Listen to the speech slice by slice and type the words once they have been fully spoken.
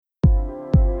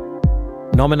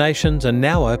Nominations are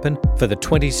now open for the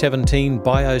 2017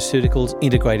 Bioceuticals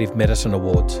Integrative Medicine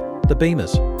Awards, the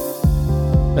BEMAs.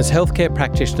 As healthcare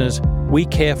practitioners, we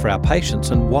care for our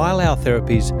patients, and while our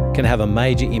therapies can have a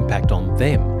major impact on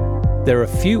them, there are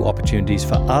few opportunities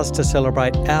for us to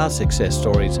celebrate our success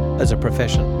stories as a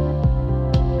profession.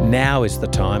 Now is the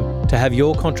time to have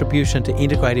your contribution to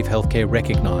integrative healthcare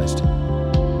recognised.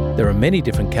 There are many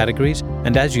different categories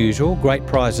and, as usual, great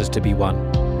prizes to be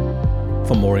won.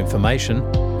 For more information,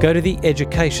 go to the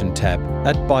Education tab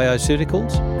at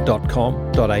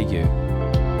bioceuticals.com.au.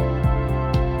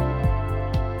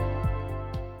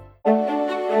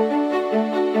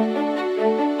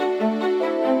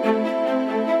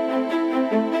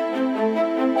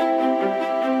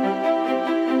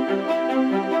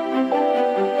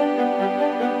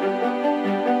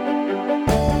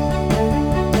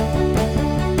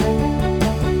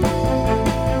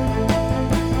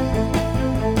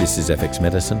 This is FX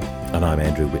Medicine, and I'm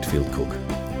Andrew Whitfield Cook.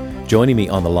 Joining me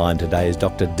on the line today is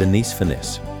Dr. Denise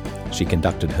Furness. She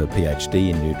conducted her PhD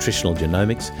in Nutritional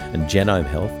Genomics and Genome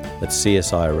Health at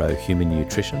CSIRO Human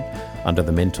Nutrition under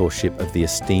the mentorship of the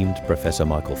esteemed Professor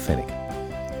Michael Fenwick.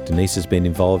 Denise has been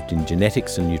involved in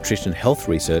genetics and nutrition health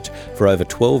research for over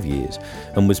 12 years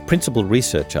and was principal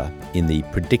researcher in the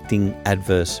Predicting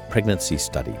Adverse Pregnancy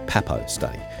Study, PAPO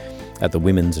study, at the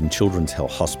Women's and Children's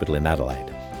Health Hospital in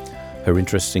Adelaide. Her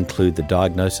interests include the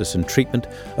diagnosis and treatment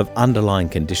of underlying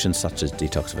conditions such as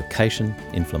detoxification,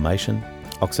 inflammation,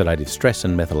 oxidative stress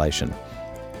and methylation.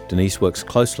 Denise works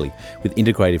closely with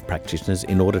integrative practitioners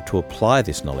in order to apply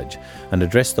this knowledge and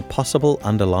address the possible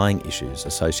underlying issues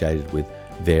associated with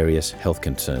various health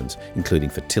concerns,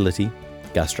 including fertility,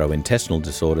 gastrointestinal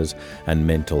disorders and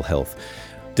mental health.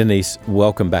 Denise,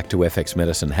 welcome back to FX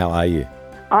Medicine. How are you?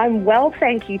 I'm well,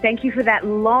 thank you. Thank you for that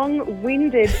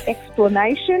long-winded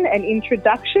explanation and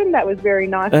introduction. That was very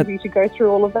nice of you to go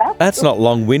through all of that. That's not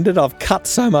long-winded. I've cut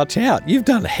so much out. You've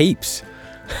done heaps.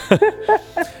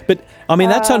 But, I mean,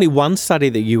 that's only one study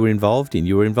that you were involved in.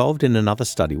 You were involved in another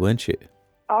study, weren't you?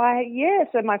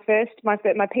 So my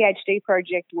PhD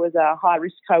project was a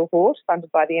high-risk cohort funded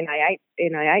by the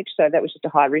NIH, so that was just a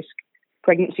high-risk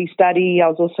pregnancy study. I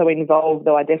was also involved,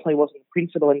 though I definitely wasn't the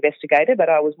principal investigator, but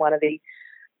I was one of the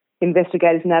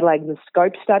investigators in Adelaide in the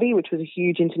SCOPE study, which was a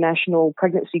huge international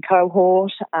pregnancy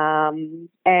cohort, and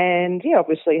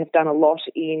obviously have done a lot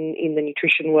in the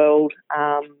nutrition world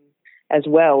as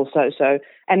well.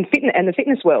 And the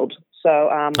fitness world. So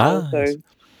I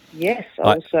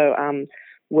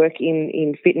work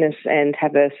in fitness and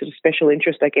have a sort of special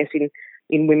interest, I guess,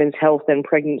 in women's health and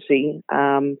pregnancy,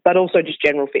 but also just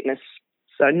general fitness.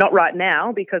 So not right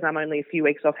now because I'm only a few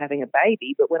weeks off having a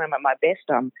baby, but when I'm at my best,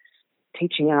 I'm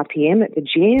teaching RPM at the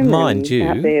gym, out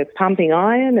there pumping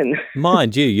iron, and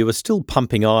mind you were still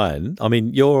pumping iron. I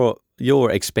mean, you're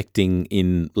expecting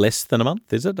in less than a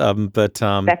month, is it?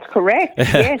 That's correct.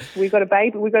 Yes, we got a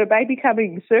baby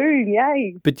coming soon.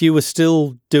 Yay! But you were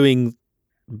still doing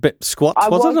squats. I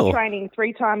was training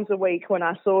 3 times a week when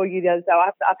I saw you. So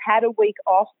I've had a week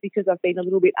off because I've been a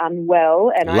little bit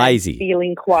unwell and lazy. I'm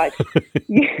feeling quite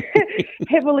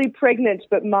heavily pregnant.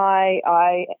 But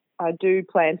I do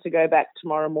plan to go back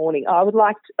tomorrow morning.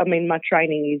 My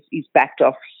training is backed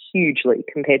off hugely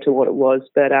compared to what it was.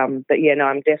 But I'm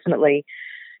definitely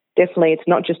it's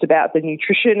not just about the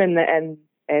nutrition and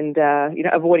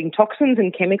avoiding toxins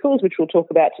and chemicals, which we'll talk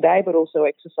about today, but also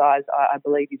exercise, I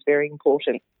believe, is very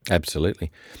important. Absolutely.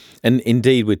 And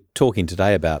indeed, we're talking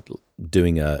today about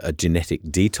doing a genetic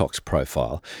detox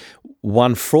profile,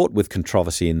 one fraught with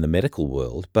controversy in the medical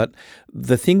world. But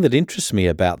the thing that interests me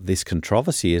about this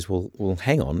controversy is, well,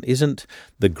 hang on, isn't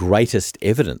the greatest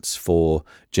evidence for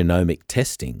genomic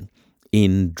testing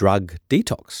in drug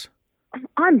detox?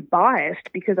 I'm biased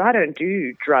because I don't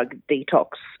do drug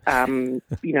detox,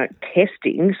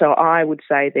 testing. So I would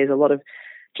say there's a lot of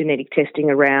genetic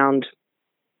testing around,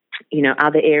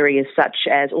 other areas such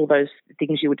as all those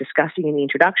things you were discussing in the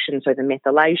introduction. So the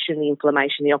methylation, the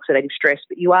inflammation, the oxidative stress.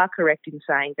 But you are correct in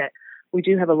saying that we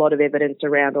do have a lot of evidence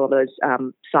around all those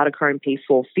cytochrome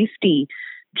P450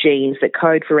 genes that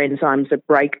code for enzymes that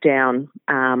break down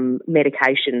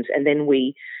medications, and then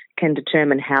we can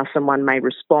determine how someone may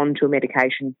respond to a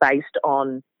medication based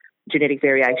on genetic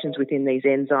variations within these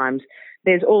enzymes.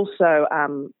 There's also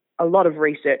a lot of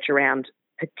research around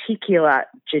particular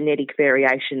genetic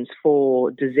variations for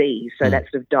disease, so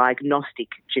that's sort of diagnostic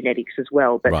genetics as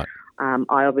well. But right.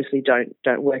 I obviously don't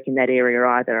work in that area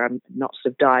either. I'm not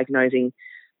sort of diagnosing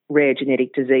rare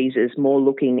genetic diseases, more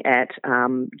looking at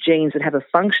genes that have a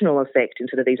functional effect in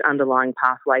sort of these underlying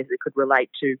pathways that could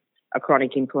relate to a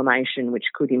chronic inflammation, which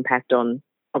could impact on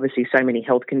obviously so many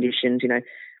health conditions,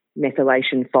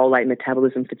 methylation, folate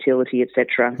metabolism, fertility,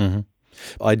 etc.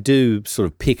 Mm-hmm. I do sort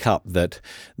of pick up that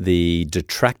the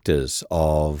detractors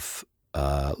of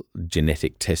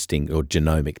genetic testing or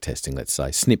genomic testing, let's say,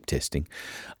 SNP testing,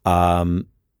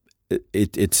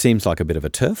 it seems like a bit of a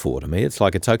turf war to me. It's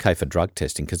like it's okay for drug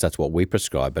testing because that's what we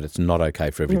prescribe, but it's not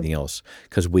okay for everything else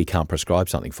because we can't prescribe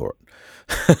something for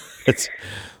it.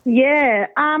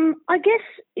 I guess,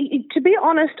 to be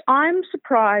honest, I'm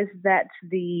surprised that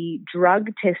the drug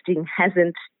testing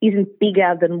isn't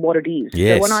bigger than what it is.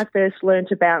 Yes. So when I first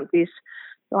learnt about this,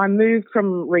 I moved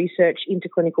from research into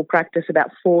clinical practice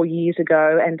about 4 years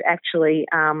ago, and actually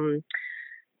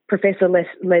Professor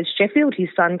Les Sheffield, his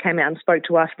son, came out and spoke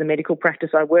to us, the medical practice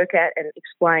I work at, and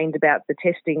explained about the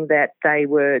testing that they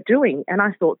were doing. And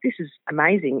I thought, this is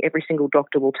amazing. Every single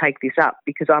doctor will take this up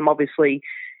because I'm obviously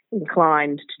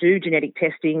inclined to do genetic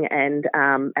testing and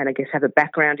I guess have a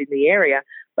background in the area.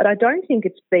 But I don't think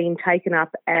it's been taken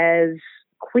up as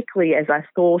quickly as I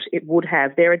thought it would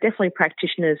have. There are definitely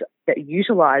practitioners that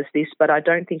utilise this, but I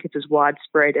don't think it's as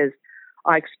widespread as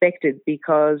I expected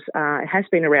because it has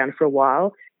been around for a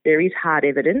while. There is hard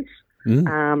evidence.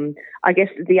 I guess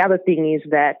the other thing is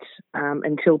that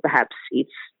until perhaps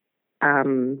it's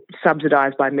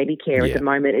subsidised by Medicare at the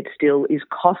moment, it still is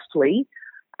costly,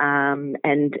 and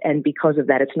because of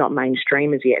that, it's not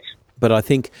mainstream as yet. But I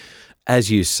think, as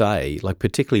you say, like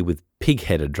particularly with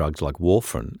pig-headed drugs like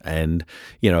warfarin and,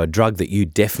 a drug that you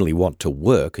definitely want to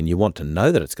work and you want to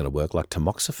know that it's going to work, like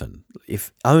tamoxifen,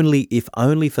 if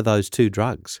only for those two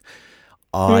drugs,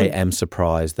 I am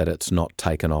surprised that it's not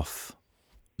taken off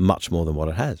much more than what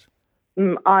it has.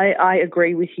 I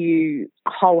agree with you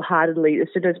wholeheartedly. As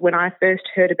soon as when I first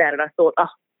heard about it, I thought,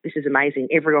 this is amazing.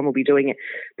 Everyone will be doing it,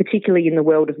 particularly in the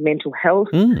world of mental health.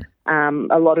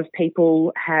 A lot of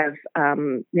people have,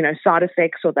 side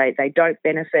effects or they don't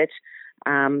benefit.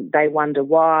 They wonder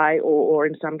why, or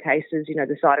in some cases,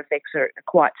 the side effects are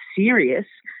quite serious.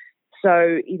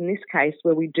 So in this case,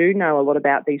 where we do know a lot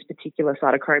about these particular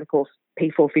cytochrome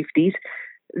P450s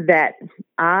that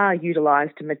are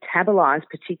utilised to metabolise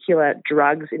particular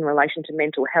drugs in relation to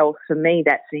mental health, for me,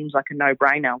 that seems like a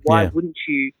no-brainer. Why wouldn't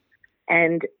you?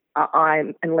 And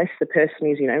unless the person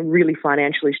is, really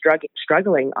financially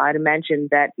struggling, I'd imagine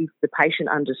that if the patient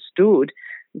understood,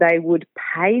 they would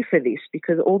pay for this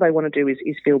because all they want to do is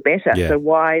feel better. Yeah. So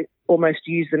why almost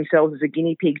use themselves as a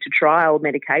guinea pig to trial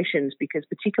medications? Because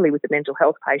particularly with the mental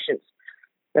health patients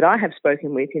that I have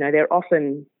spoken with, they're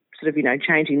often sort of,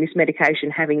 changing this medication,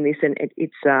 having this, and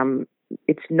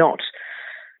it's not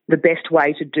the best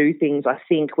way to do things, I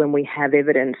think, when we have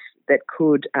evidence that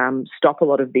could stop a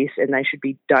lot of this, and they should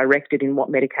be directed in what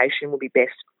medication will be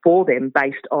best for them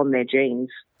based on their genes.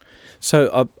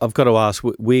 So I've got to ask,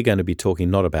 we're going to be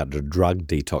talking not about the drug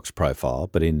detox profile,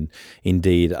 but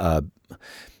indeed, I'm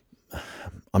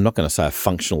not going to say a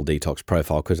functional detox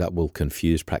profile because that will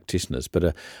confuse practitioners,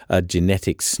 but a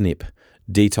genetic SNP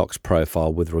detox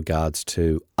profile with regards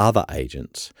to other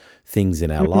agents, things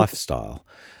in our lifestyle.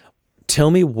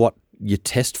 Tell me what you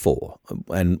test for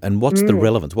and what's the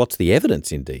relevance, what's the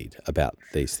evidence indeed about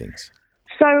these things?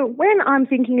 So when I'm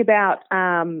thinking about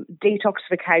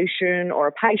detoxification, or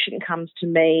a patient comes to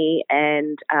me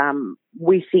and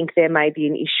we think there may be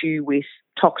an issue with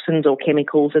toxins or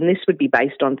chemicals, and this would be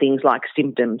based on things like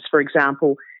symptoms. For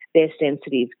example, they're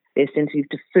sensitive. They're sensitive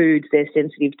to foods. They're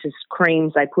sensitive to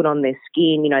creams they put on their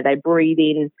skin. They breathe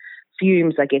in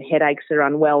fumes. They get headaches. They're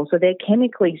unwell. So they're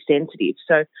chemically sensitive.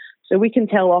 So we can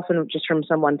tell often just from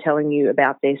someone telling you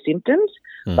about their symptoms,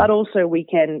 but also we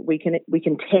can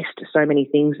test so many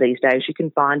things these days. You can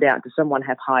find out, does someone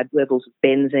have high levels of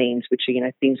benzenes, which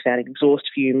are things found in exhaust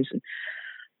fumes and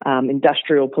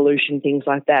industrial pollution, things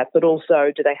like that. But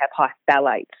also, do they have high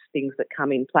phthalates, things that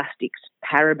come in plastics,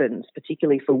 parabens,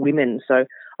 particularly for women. So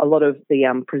a lot of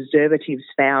the preservatives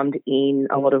found in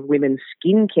a lot of women's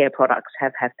skincare products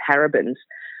have parabens.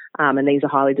 And these are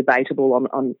highly debatable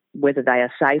on whether they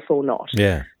are safe or not.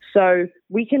 Yeah. So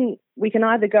we can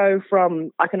either go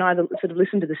from, I can either sort of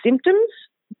listen to the symptoms,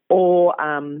 or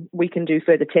we can do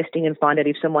further testing and find out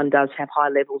if someone does have high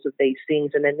levels of these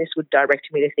things. And then this would direct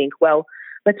me to think, well,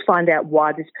 let's find out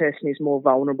why this person is more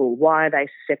vulnerable. Why are they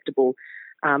susceptible?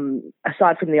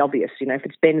 Aside from the obvious, if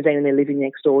it's benzene and they're living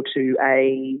next door to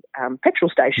a petrol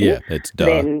station, it's duh.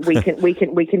 Then we can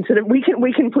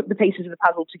put the pieces of the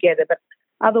puzzle together. But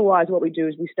otherwise, what we do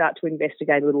is we start to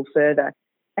investigate a little further.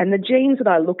 And the genes that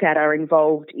I look at are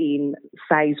involved in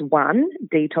phase 1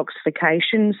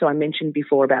 detoxification. So I mentioned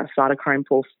before about cytochrome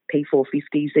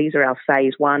P450s. These are our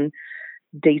phase 1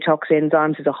 detox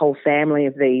enzymes. There's a whole family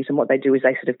of these, and what they do is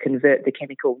they sort of convert the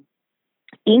chemical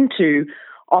into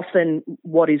often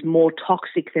what is more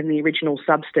toxic than the original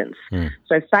substance.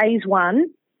 So phase 1,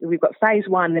 we've got phase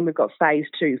 1, then we've got phase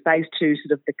 2. Phase 2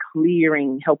 sort of the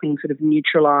clearing, helping sort of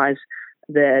neutralise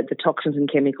the toxins and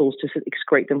chemicals to sort of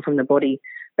excrete them from the body.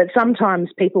 But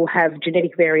sometimes people have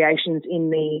genetic variations in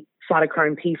the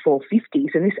cytochrome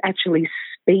P450s, and this actually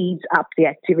speeds up the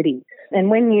activity. And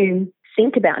when you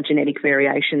think about genetic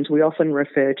variations, we often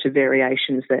refer to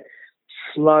variations that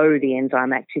slow the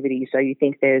enzyme activity. So you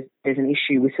think there's an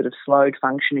issue with sort of slowed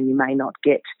function, and you may not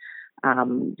get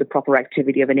the proper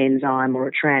activity of an enzyme or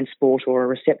a transport or a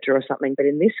receptor or something. But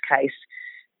in this case,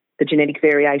 the genetic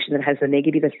variation that has a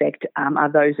negative effect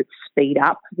are those that speed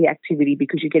up the activity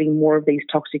because you're getting more of these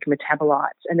toxic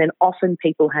metabolites. And then often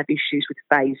people have issues with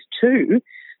phase 2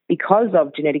 because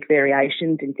of genetic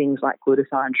variations in things like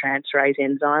glutathione transferase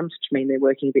enzymes, which mean they're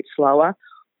working a bit slower,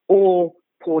 or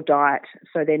poor diet.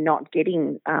 So they're not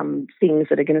getting things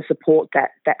that are going to support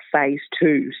that phase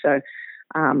 2. So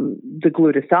the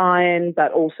glutathione,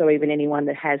 but also even anyone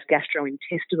that has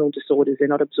gastrointestinal disorders, they're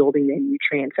not absorbing their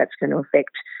nutrients. That's going to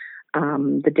affect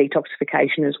the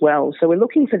detoxification as well. So we're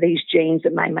looking for these genes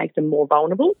that may make them more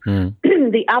vulnerable.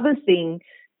 The other thing,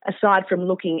 aside from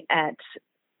looking at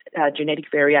genetic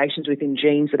variations within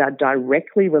genes that are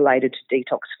directly related to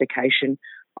detoxification,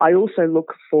 I also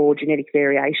look for genetic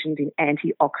variations in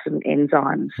antioxidant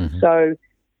enzymes. So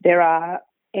there are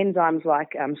enzymes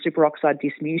like superoxide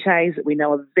dismutase that we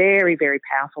know are very, very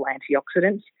powerful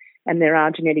antioxidants. And there are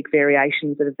genetic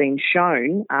variations that have been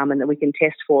shown and that we can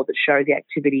test for that show the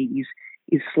activity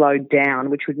is slowed down,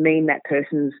 which would mean that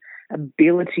person's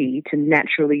ability to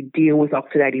naturally deal with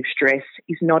oxidative stress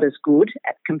is not as good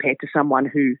compared to someone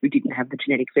who didn't have the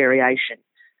genetic variation.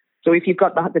 So if you've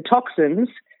got the toxins,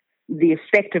 the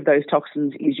effect of those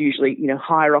toxins is usually,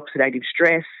 higher oxidative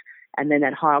stress, and then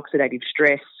that high oxidative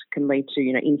stress can lead to,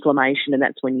 inflammation, and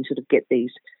that's when you sort of get this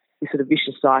sort of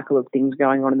vicious cycle of things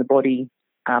going on in the body.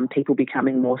 People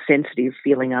becoming more sensitive,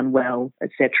 feeling unwell,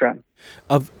 etc.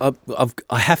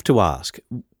 I have to ask,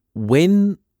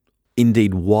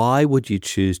 why would you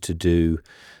choose to do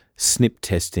SNP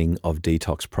testing of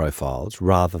detox profiles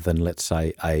rather than, let's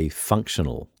say, a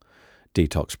functional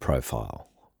detox profile?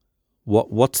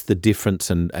 What's the difference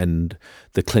and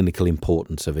the clinical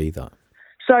importance of either?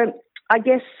 So I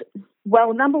guess,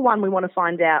 number one, we want to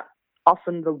find out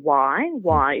often the why.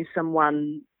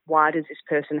 Why does this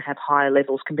person have higher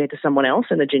levels compared to someone else?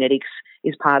 And the genetics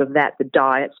is part of that. The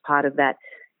diet's part of that.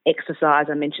 Exercise,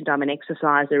 I mentioned I'm an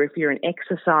exerciser. If you're an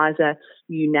exerciser,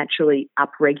 you naturally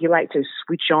upregulate, so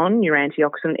switch on your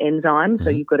antioxidant enzymes, so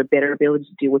you've got a better ability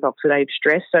to deal with oxidative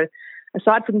stress. So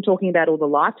aside from talking about all the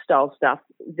lifestyle stuff,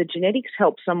 the genetics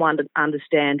help someone to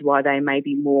understand why they may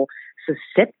be more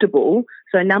susceptible.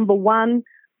 So number one,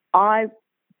 I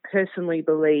personally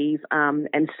believe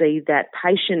and see that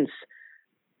patients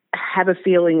have a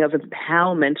feeling of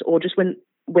empowerment, or just when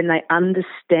they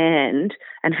understand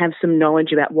and have some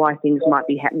knowledge about why things might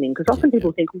be happening. Because often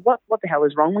people think, what the hell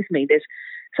is wrong with me?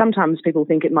 Sometimes people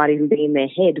think it might even be in their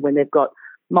head when they've got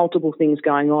multiple things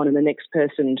going on and the next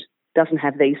person doesn't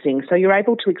have these things. So you're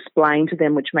able to explain to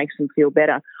them, which makes them feel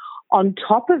better. On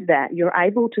top of that, you're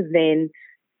able to then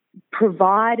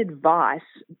provide advice,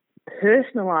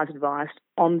 personalised advice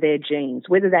on their genes,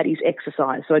 whether that is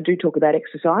exercise. So I do talk about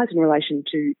exercise in relation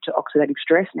to oxidative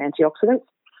stress and antioxidants,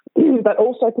 but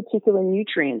also particular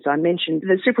nutrients. I mentioned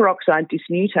the superoxide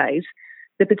dismutase,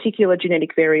 the particular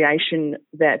genetic variation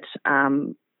that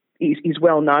is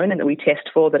well known and that we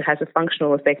test for that has a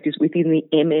functional effect is within the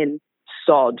MN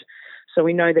SOD. So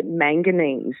we know that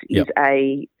manganese is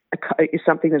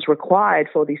something that's required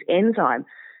for this enzyme.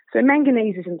 So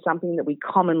manganese isn't something that we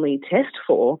commonly test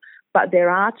for, but there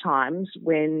are times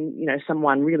when,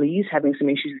 someone really is having some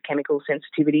issues with chemical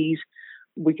sensitivities.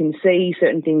 We can see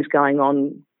certain things going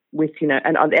on with,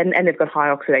 and they've got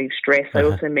high oxidative stress. They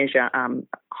also measure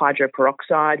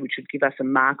hydroperoxide, which would give us a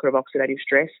marker of oxidative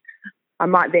stress. I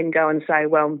might then go and say,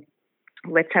 well,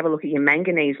 let's have a look at your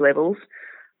manganese levels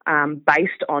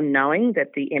based on knowing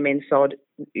that the MN SOD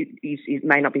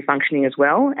may not be functioning as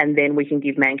well, and then we can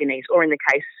give manganese. Or in the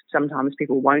case, sometimes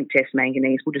people won't test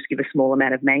manganese, we'll just give a small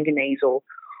amount of manganese or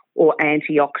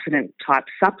antioxidant type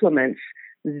supplements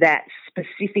that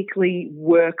specifically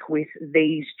work with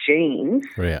these genes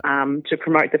to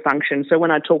promote the function. So when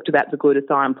I talked about the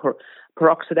glutathione the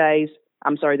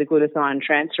glutathione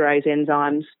transferase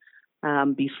enzymes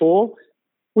before,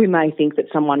 we may think that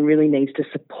someone really needs to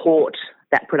support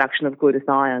that production of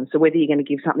glutathione. So whether you're going to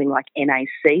give something like NAC,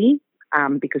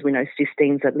 because we know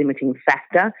cysteine's a limiting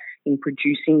factor in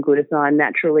producing glutathione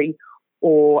naturally,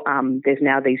 or there's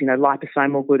now these,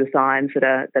 liposomal glutathiones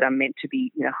that are meant to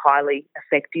be, highly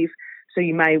effective. So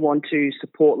you may want to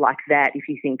support like that if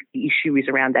you think the issue is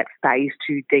around that phase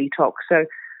 2 detox.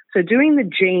 So doing the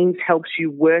genes helps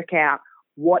you work out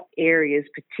what areas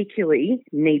particularly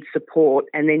need support,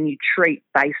 and then you treat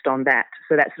based on that.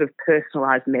 So that's sort of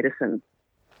personalised medicine.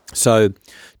 So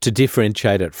to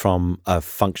differentiate it from a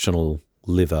functional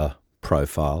liver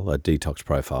profile, a detox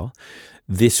profile,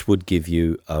 this would give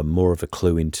you more of a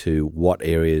clue into what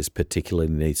areas particularly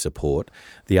need support.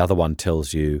 The other one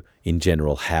tells you in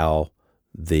general how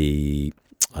the,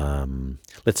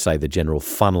 let's say, the general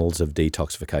funnels of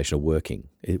detoxification are working.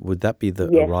 Would that be the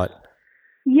right?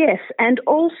 Yes, and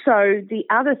also the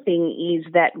other thing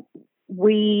is that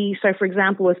so for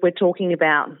example, as we're talking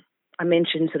about, I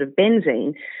mentioned sort of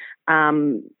benzene,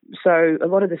 so a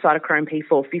lot of the cytochrome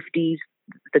P450s,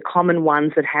 the common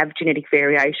ones that have genetic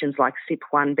variations like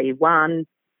CYP1B1,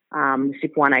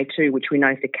 CYP1A2, which we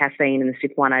know for caffeine, and the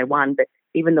CYP1A1, but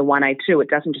even the 1A2, it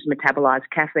doesn't just metabolize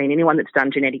caffeine. Anyone that's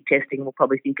done genetic testing will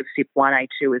probably think of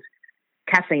CYP1A2 as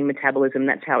caffeine metabolism.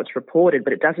 That's how it's reported,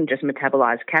 but it doesn't just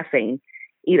metabolize caffeine.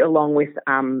 It, along with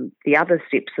the other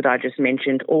CYPs that I just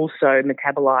mentioned, also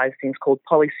metabolize things called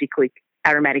polycyclic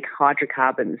aromatic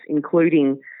hydrocarbons,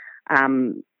 including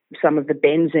some of the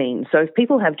benzene. So if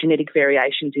people have genetic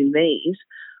variations in these,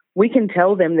 we can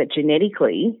tell them that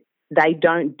genetically they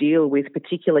don't deal with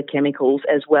particular chemicals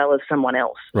as well as someone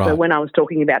else. Right. So when I was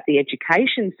talking about the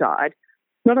education side,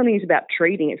 not only is it about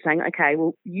treating, it's saying, okay,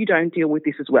 well, you don't deal with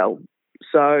this as well.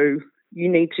 So you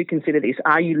need to consider this.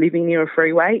 Are you living near a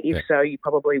freeway? If so, you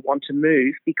probably want to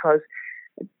move, because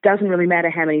it doesn't really matter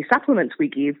how many supplements we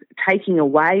give. Taking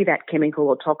away that chemical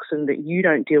or toxin that you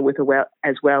don't deal with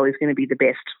as well is going to be the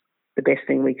best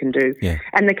thing we can do. Yeah.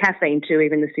 And the caffeine too,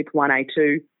 even the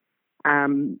CYP1A2,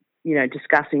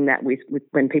 discussing that with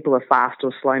when people are fast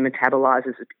or slow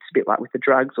metabolizers, it's a bit like with the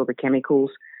drugs or the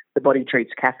chemicals. The body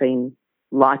treats caffeine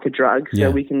like a drug. So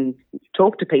we can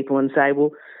talk to people and say,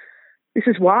 well, this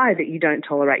is why that you don't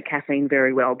tolerate caffeine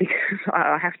very well, because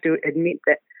I have to admit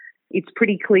that it's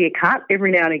pretty clear cut.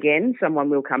 Every now and again, someone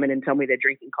will come in and tell me they're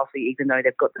drinking coffee, even though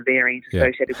they've got the variants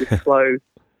associated with slow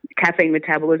caffeine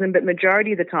metabolism. But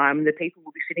majority of the time, the people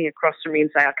will be sitting across from me and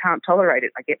say, I can't tolerate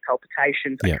it. I get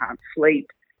palpitations. I can't sleep.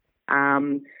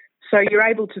 So you're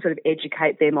able to sort of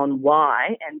educate them on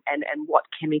why and what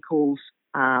chemicals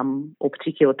or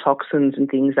particular toxins and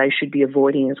things they should be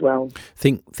avoiding as well.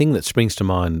 Thing that springs to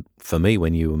mind for me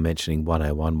when you were mentioning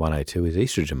 1A1, 1A2 is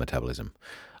estrogen metabolism.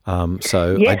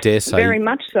 So yes, I dare say, very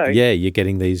much so. Yeah, you're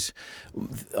getting these.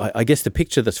 I guess the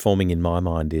picture that's forming in my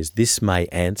mind is this may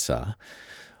answer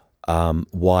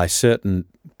why certain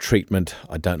treatment,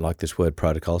 I don't like this word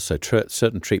protocol, so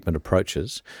certain treatment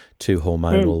approaches to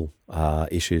hormonal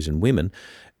issues in women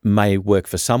may work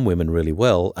for some women really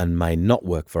well and may not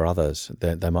work for others.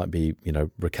 They might be,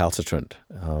 recalcitrant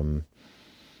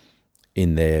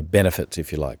in their benefits,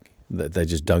 if you like. They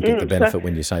just don't get the benefit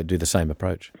when you say do the same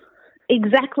approach.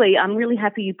 Exactly. I'm really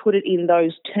happy you put it in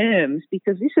those terms,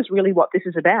 because this is really what this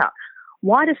is about.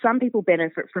 Why do some people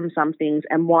benefit from some things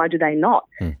and why do they not?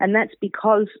 And that's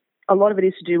because a lot of it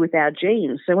is to do with our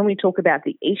genes. So when we talk about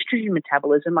the estrogen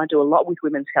metabolism, I do a lot with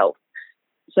women's health.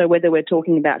 So whether we're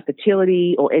talking about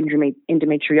fertility or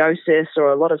endometriosis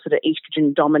or a lot of sort of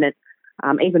estrogen dominant,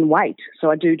 even weight.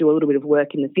 So I do a little bit of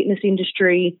work in the fitness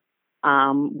industry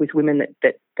with women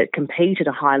that compete at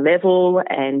a high level,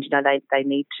 and they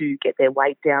need to get their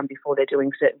weight down before they're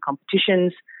doing certain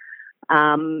competitions.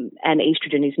 And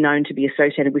estrogen is known to be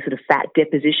associated with sort of fat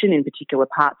deposition in particular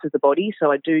parts of the body.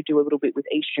 So I do a little bit with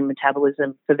estrogen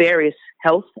metabolism for various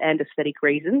health and aesthetic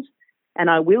reasons. And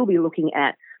I will be looking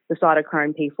at the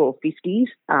cytochrome P450s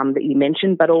that you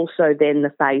mentioned, but also then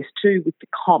the phase 2 with the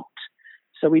COMT.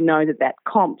 So we know that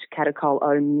COMT, catechol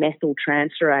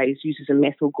O-methyltransferase, uses a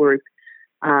methyl group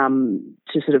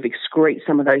to sort of excrete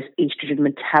some of those estrogen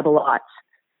metabolites.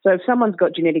 So if someone's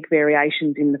got genetic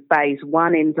variations in the phase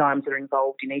 1 enzymes that are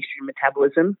involved in estrogen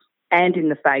metabolism and in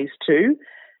the phase 2,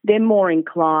 they're more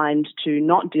inclined to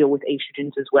not deal with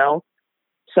estrogens as well.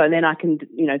 So then I can,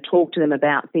 talk to them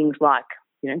about things like,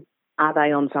 are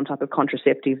they on some type of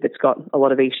contraceptive that's got a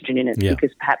lot of estrogen in it? Yeah.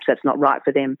 Because perhaps that's not right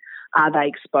for them. Are they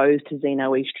exposed to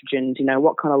xenoestrogens?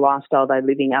 What kind of lifestyle are they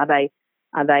living? Are they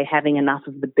having enough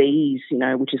of the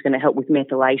Bs, which is going to help with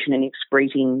methylation and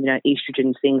excreting,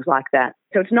 estrogens, things like that.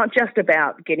 So it's not just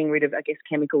about getting rid of,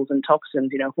 chemicals and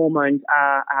toxins. Hormones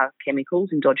are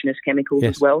chemicals, endogenous chemicals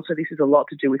as well. So this is a lot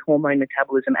to do with hormone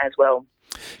metabolism as well.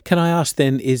 Can I ask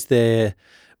then, is there,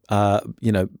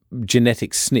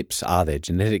 genetic SNPs? Are there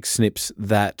genetic SNPs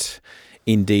that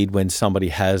indeed when somebody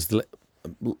has,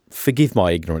 forgive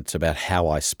my ignorance about how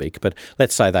I speak, but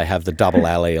let's say they have the double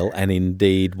allele, and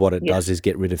indeed what it does is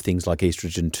get rid of things like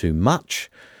estrogen too much,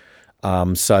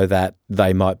 so that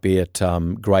they might be at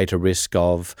greater risk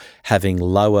of having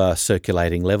lower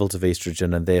circulating levels of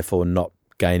estrogen and therefore not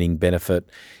gaining benefit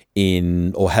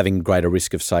in, or having greater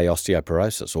risk of, say,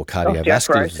 osteoporosis or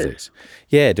cardiovascular disease.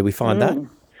 Yeah, do we find that?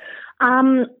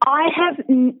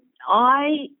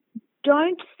 I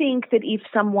don't think that if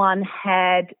someone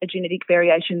had a genetic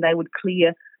variation, they would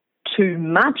clear too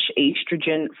much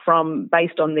estrogen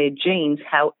based on their genes.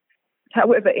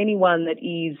 However, anyone that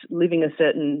is living a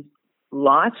certain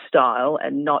lifestyle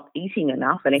and not eating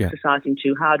enough and exercising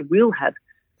too hard will have,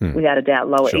 without a doubt,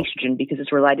 lower estrogen because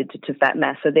it's related to fat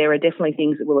mass. So there are definitely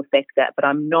things that will affect that, but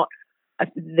I'm not.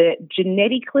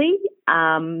 Genetically,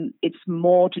 it's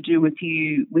more to do with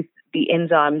the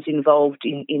enzymes involved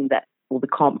in that, or the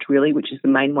COMT really, which is the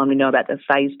main one we know about, the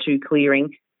phase 2 clearing.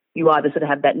 You either sort of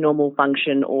have that normal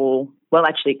function or, well,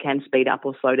 actually it can speed up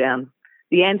or slow down.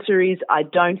 The answer is I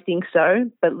don't think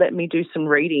so, but let me do some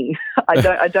reading.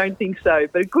 I don't think so,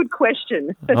 but a good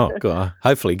question. Oh, God.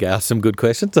 Hopefully ask some good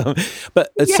questions. Good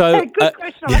question.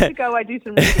 I'll have to go. I do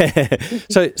some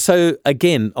reading. So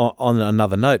again, on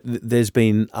another note, there's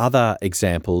been other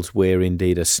examples where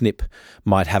indeed a SNP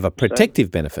might have a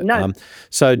protective benefit. No.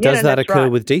 Does that occur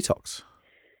with detox?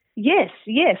 Yes.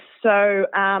 So,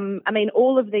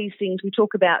 all of these things, we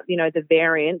talk about, the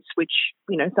variants, which,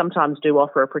 sometimes do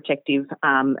offer a protective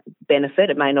benefit.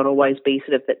 It may not always be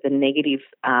sort of the negative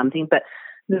thing, but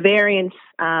the variants,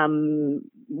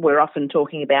 we're often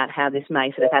talking about how this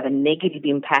may sort of have a negative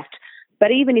impact.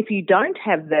 But even if you don't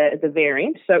have the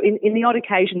variant, so in the odd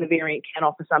occasion, the variant can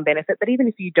offer some benefit, but even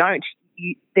if you don't,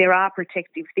 there are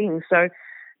protective things. So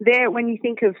when you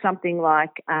think of something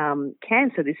like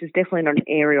cancer, this is definitely not an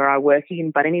area I work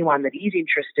in, but anyone that is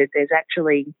interested, there's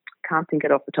actually, can't think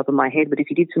it off the top of my head, but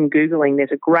if you did some Googling, there's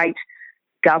a great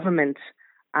government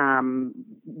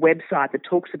website that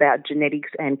talks about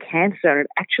genetics and cancer, and it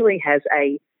actually has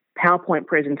a PowerPoint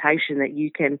presentation that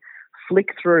you can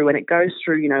flick through, and it goes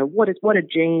through, what are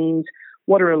genes,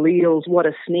 what are alleles, what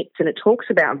are SNPs, and it talks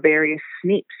about various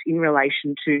SNPs in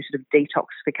relation to sort of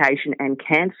detoxification and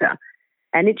cancer.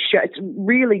 And it's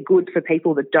really good for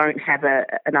people that don't have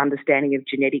an understanding of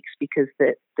genetics, because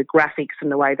the graphics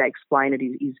and the way they explain it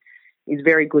is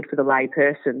very good for the lay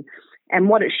person. And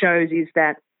what it shows is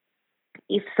that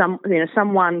if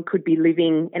someone could be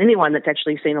living, and anyone that's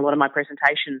actually seen a lot of my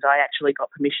presentations, I actually got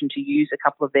permission to use a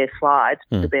couple of their slides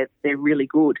because they're really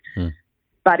good.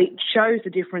 But it shows the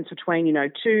difference between,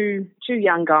 two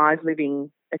young guys living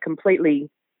a completely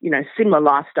similar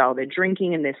lifestyle. They're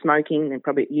drinking and they're smoking, they're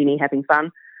probably at uni having fun.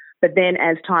 But then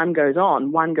as time goes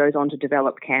on, one goes on to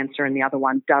develop cancer and the other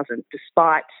one doesn't,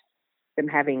 despite them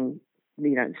having,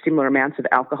 similar amounts of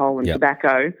alcohol and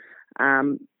tobacco,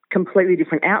 completely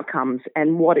different outcomes.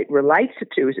 And what it relates it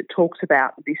to is it talks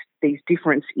about these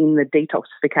difference in the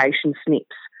detoxification SNPs.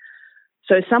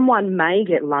 So someone may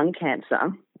get lung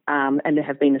cancer and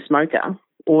have been a smoker,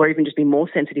 or even just be more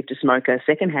sensitive to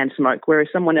secondhand smoke, whereas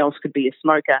someone else could be a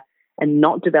smoker and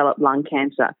not develop lung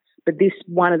cancer. But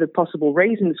one of the possible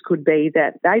reasons could be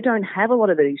that they don't have a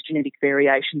lot of these genetic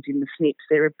variations in the SNPs.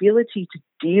 Their ability to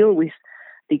deal with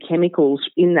the chemicals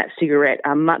in that cigarette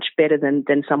are much better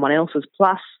than someone else's.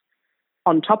 Plus,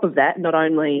 on top of that, not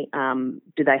only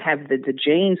do they have the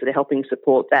genes that are helping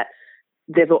support that,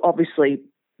 they've obviously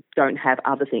don't have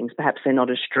other things. Perhaps they're not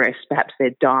as stressed. Perhaps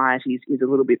their diet is a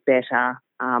little bit better.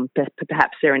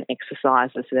 Perhaps they're an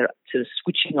exerciser, so they're sort of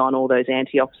switching on all those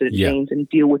antioxidant genes and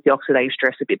deal with the oxidative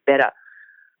stress a bit better.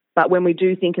 But when we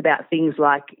do think about things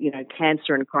like,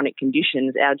 cancer and chronic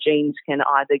conditions, our genes can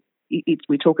either,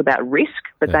 we talk about risk,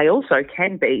 but they also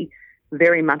can be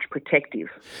very much protective.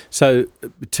 So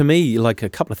to me, like a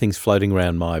couple of things floating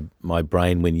around my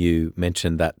brain when you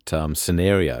mentioned that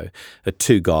scenario,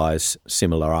 two guys,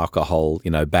 similar alcohol,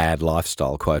 bad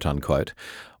lifestyle, quote unquote.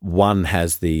 One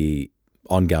has the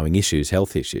ongoing issues,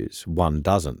 health issues. One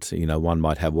doesn't. One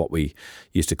might have what we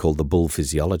used to call the bull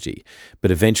physiology.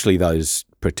 But eventually those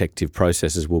protective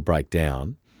processes will break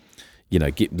down.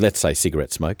 Let's say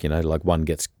cigarette smoke, like one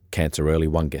gets cancer early,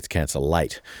 one gets cancer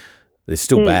late. They're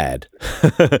still bad.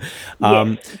 Yes.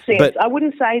 But I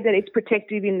wouldn't say that it's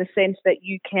protective in the sense that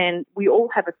we all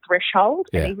have a threshold,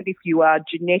 and even if you are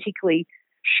genetically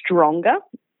stronger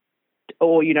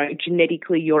or,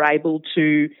 genetically you're able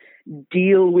to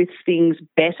deal with things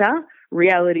better,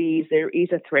 reality is there is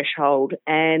a threshold,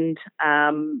 and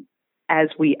as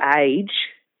we age,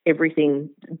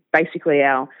 everything, basically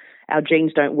our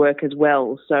genes don't work as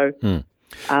well. So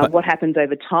what happens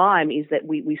over time is that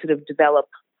we sort of develop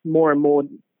more and more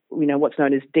what's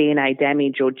known as DNA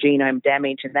damage or genome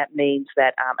damage, and that means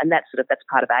that, and that's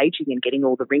part of aging and getting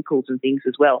all the wrinkles and things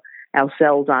as well. Our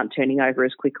cells aren't turning over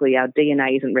as quickly. Our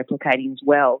DNA isn't replicating as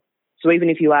well. So even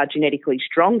if you are genetically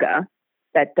stronger,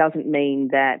 that doesn't mean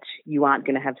that you aren't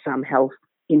going to have some health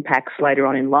impacts later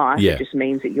on in life. Yeah. It just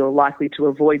means that you're likely to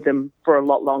avoid them for a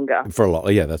lot longer.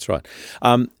 Yeah, that's right.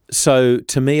 So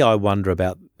to me, I wonder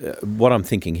about what I'm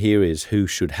thinking here is who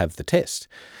should have the test.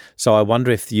 So I wonder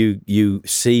if you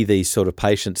see these sort of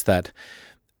patients that,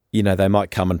 they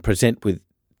might come and present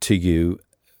to you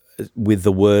with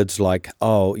the words like,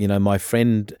 oh, my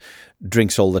friend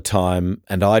drinks all the time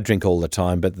and I drink all the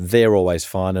time, but they're always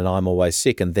fine and I'm always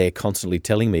sick, and they're constantly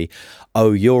telling me,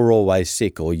 oh, you're always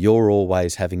sick or you're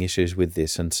always having issues with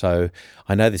this. And so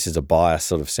I know this is a biased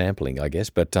sort of sampling, I guess,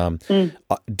 but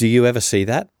do you ever see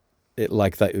that?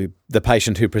 Like the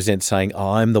patient who presents saying,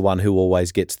 oh, I'm the one who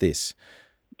always gets this?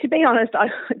 To be honest,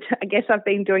 I guess I've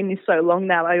been doing this so long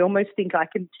now, I almost think I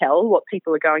can tell what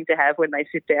people are going to have when they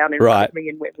sit down in front of me,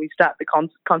 and when we start the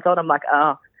consult, I'm like,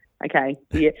 oh, okay,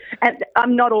 yeah. And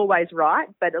I'm not always right,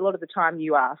 but a lot of the time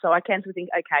you are. So I can sort of think,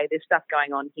 okay, there's stuff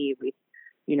going on here with,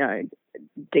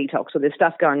 detox, or there's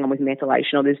stuff going on with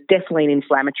methylation, or there's definitely an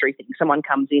inflammatory thing. Someone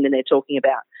comes in and they're talking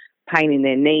about pain in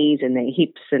their knees and their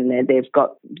hips, and they've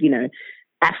got,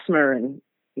 asthma and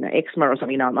eczema or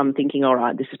something. I'm thinking, all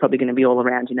right, this is probably going to be all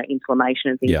around, inflammation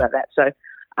and things like that. So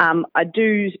I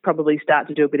do probably start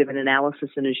to do a bit of an analysis,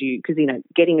 and because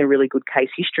getting a really good case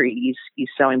history is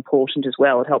so important as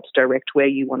well. It helps direct where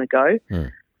you want to go.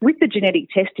 With the genetic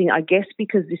testing, I guess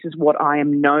because this is what I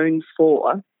am known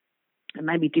for, it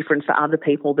may be different for other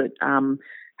people that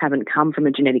haven't come from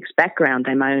a genetics background.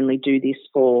 They may only do this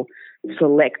for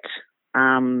select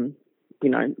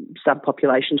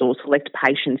subpopulations or select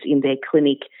patients in their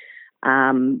clinic.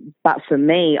 But for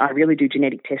me, I really do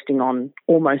genetic testing on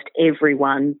almost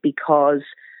everyone, because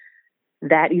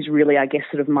that is really, I guess,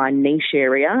 sort of my niche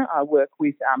area. I work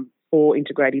with 4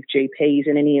 integrative GPs,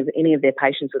 and any of their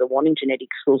patients that are wanting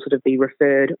genetics will sort of be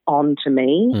referred on to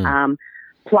me.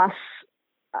 Plus,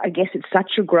 I guess it's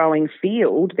such a growing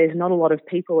field. There's not a lot of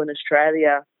people in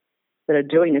Australia that are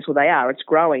doing this. Well, they are. It's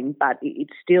growing, but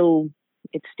it's still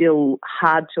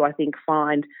hard to, I think,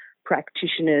 find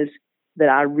practitioners that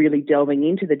are really delving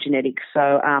into the genetics.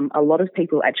 So a lot of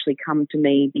people actually come to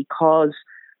me because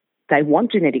they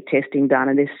want genetic testing done,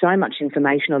 and there's so much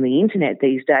information on the internet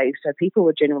these days. So people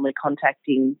are generally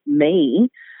contacting me.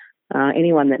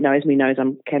 Anyone that knows me knows I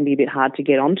can be a bit hard to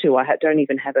get onto. I don't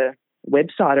even have a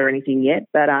website or anything yet,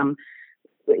 but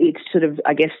it's sort of,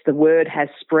 I guess the word has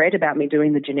spread about me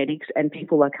doing the genetics, and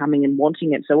people are coming and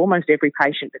wanting it. So almost every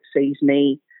patient that sees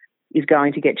me is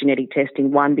going to get genetic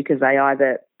testing, one, because they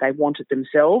want it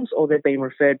themselves, or they've been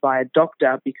referred by a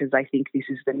doctor because they think this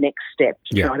is the next step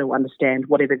to try to understand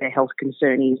whatever their health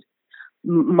concern is.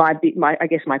 My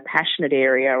passionate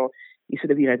area is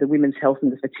sort of, the women's health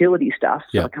and the fertility stuff.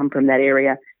 So I come from that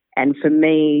area. And for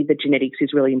me, the genetics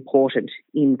is really important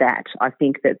in that. I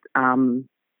think that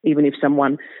even if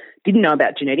someone didn't know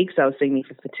about genetics, they were seeing me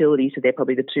for fertility, so they're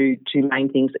probably the two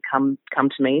main things that come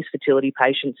to me is fertility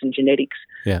patients and genetics.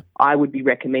 Yeah. I would be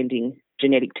recommending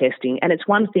genetic testing. And it's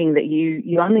one thing that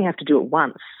you only have to do it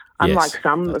once, unlike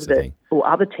some of or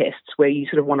other tests where you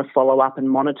sort of want to follow up and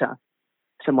monitor.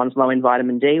 Someone's low in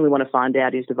vitamin D, we want to find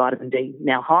out, is the vitamin D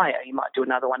now higher? You might do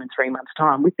another one in 3 months'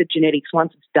 time. With the genetics,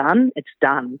 once it's done, it's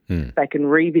done. They can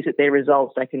revisit their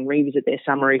results. They can revisit their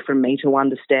summary from me to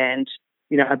understand,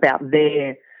 about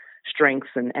their strengths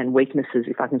and weaknesses,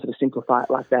 if I can sort of simplify it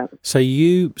like that. So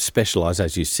you specialise,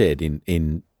 as you said,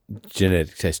 in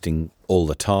genetic testing all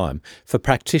the time. For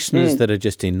practitioners that are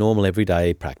just in normal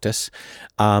everyday practice,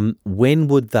 when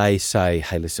would they say,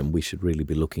 hey, listen, we should really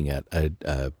be looking at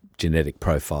a genetic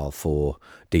profile for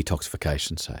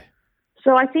detoxification, say?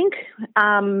 So I think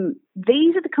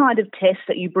these are the kind of tests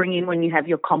that you bring in when you have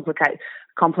your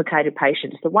complicated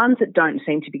patients, the ones that don't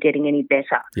seem to be getting any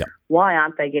better. Yep. Why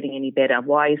aren't they getting any better?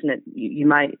 Why isn't it,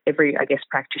 every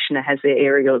practitioner has their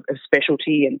area of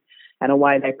specialty and a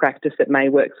way they practice that may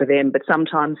work for them, but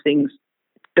sometimes things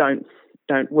don't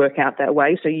work out that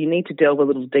way. So you need to delve a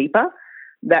little deeper.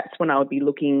 That's when I would be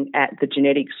looking at the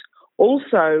genetics.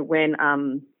 Also, when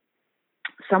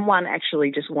someone actually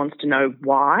just wants to know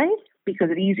why, because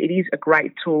it is a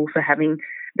great tool for having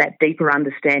that deeper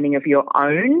understanding of your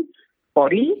own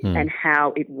body and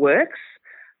how it works.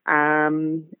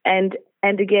 And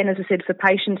again, as I said, for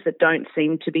patients that don't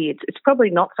seem to be, it's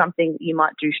probably not something you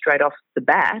might do straight off the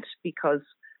bat, because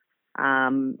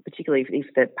particularly if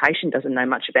the patient doesn't know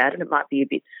much about it, it might be a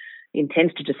bit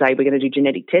intense to just say we're going to do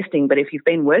genetic testing. But if you've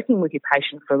been working with your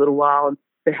patient for a little while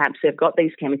perhaps they've got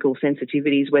these chemical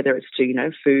sensitivities, whether it's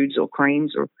to, foods or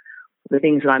creams or the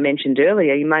things that I mentioned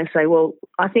earlier, you may say, well,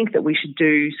 I think that we should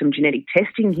do some genetic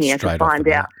testing here to find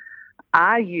out,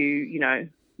 are you,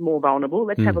 more vulnerable?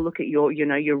 Let's have a look at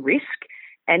your risk.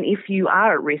 And if you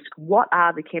are at risk, what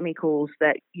are the chemicals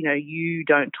that, you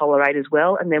don't tolerate as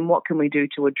well? And then what can we do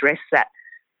to address that?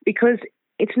 Because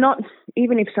it's not,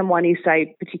 even if someone is,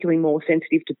 say, particularly more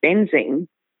sensitive to benzene,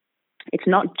 it's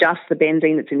not just the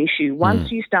benzene that's an issue.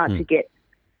 Once you start to get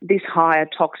this higher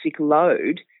toxic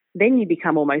load, then you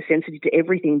become almost sensitive to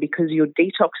everything because your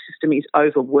detox system is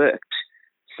overworked.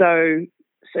 So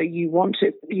you want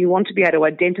to be able to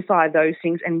identify those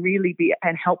things and really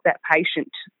and help that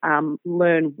patient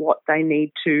learn what they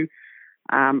need to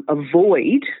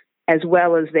avoid, as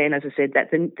well as then, as I said,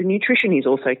 that the nutrition is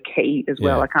also key as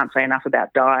well. I can't say enough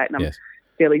about diet, and I'm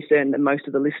fairly certain that most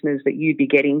of the listeners that you'd be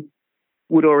getting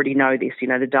would already know this.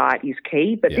 The diet is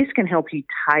key, but this can help you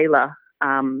tailor,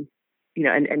 and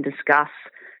discuss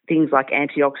things like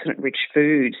antioxidant-rich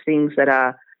foods, things that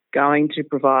are going to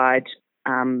provide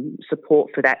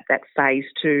support for that phase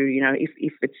 2.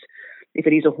 If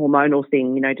it is a hormonal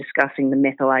thing, discussing the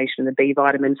methylation and the B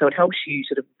vitamin. So it helps you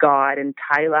sort of guide and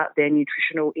tailor their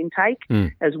nutritional intake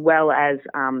as well as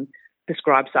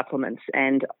prescribe supplements.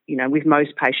 And, with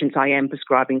most patients, I am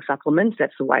prescribing supplements.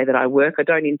 That's the way that I work. I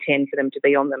don't intend for them to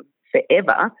be on them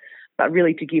forever, but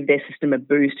really to give their system a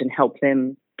boost and help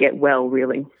them get well,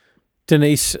 really.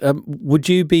 Denise, would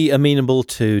you be amenable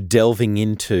to delving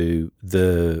into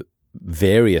the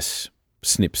various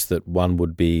SNPs that one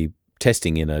would be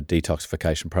testing in a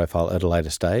detoxification profile at a later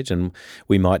stage, and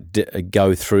we might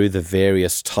go through the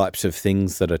various types of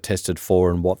things that are tested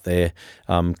for and what their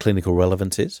clinical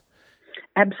relevance is?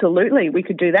 Absolutely. We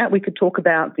could do that. We could talk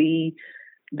about the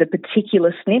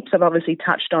particular SNPs. I've obviously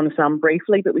touched on some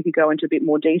briefly, but we could go into a bit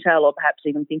more detail or perhaps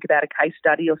even think about a case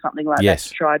study or something like that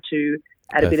to try to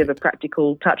add a bit of a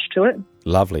practical touch to it.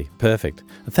 Lovely. Perfect.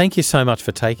 Thank you so much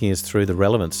for taking us through the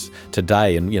relevance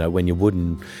today and, when you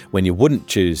wouldn't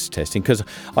choose testing, because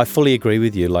I fully agree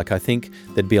with you. Like, I think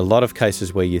there'd be a lot of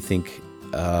cases where you think,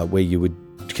 where you would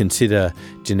consider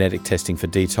genetic testing for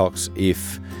detox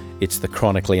if it's the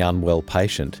chronically unwell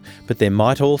patient. But there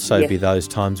might also be those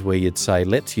times where you'd say,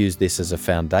 let's use this as a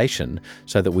foundation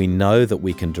so that we know that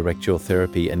we can direct your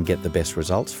therapy and get the best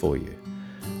results for you.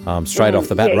 Straight off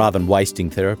the bat, rather than wasting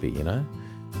therapy,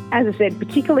 As I said,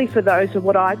 particularly for those of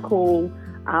what I call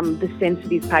the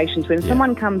sensitive patients. When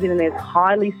someone comes in and they're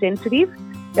highly sensitive,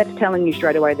 that's telling you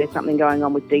straight away there's something going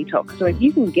on with detox. So if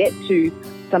you can get to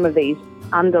some of these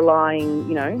underlying,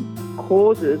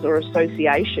 causes or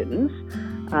associations,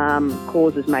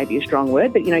 causes may be a strong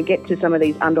word, but, get to some of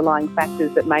these underlying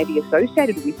factors that may be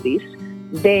associated with this,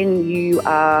 then you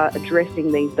are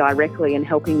addressing these directly and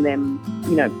helping them,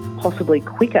 possibly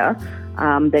quicker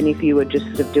than if you were just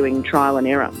sort of doing trial and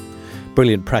error.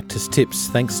 Brilliant practice tips.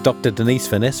 Thanks, Dr. Denise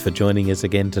Furness, for joining us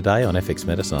again today on FX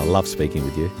Medicine. I love speaking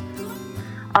with you.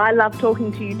 I love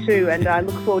talking to you too, and I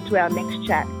look forward to our next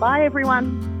chat. Bye,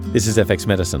 everyone. This is FX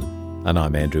Medicine, and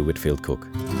I'm Andrew Whitfield Cook.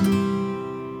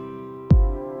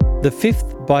 The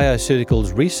 5th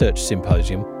Bioceuticals Research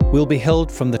Symposium will be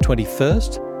held from the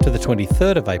 21st to the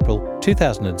 23rd of April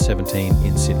 2017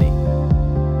 in Sydney.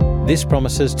 This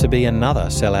promises to be another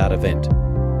sellout event.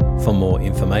 For more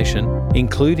information,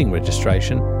 including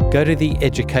registration, go to the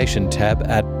Education tab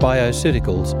at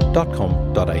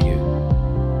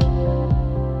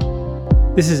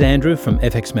bioceuticals.com.au. This is Andrew from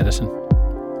FX Medicine.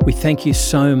 We thank you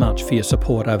so much for your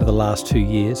support over the last 2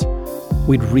 years.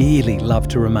 We'd really love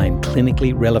to remain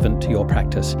clinically relevant to your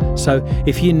practice. So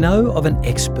if you know of an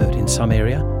expert in some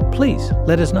area, please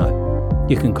let us know.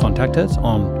 You can contact us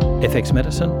on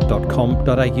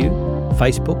fxmedicine.com.au,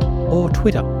 Facebook or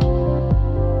Twitter.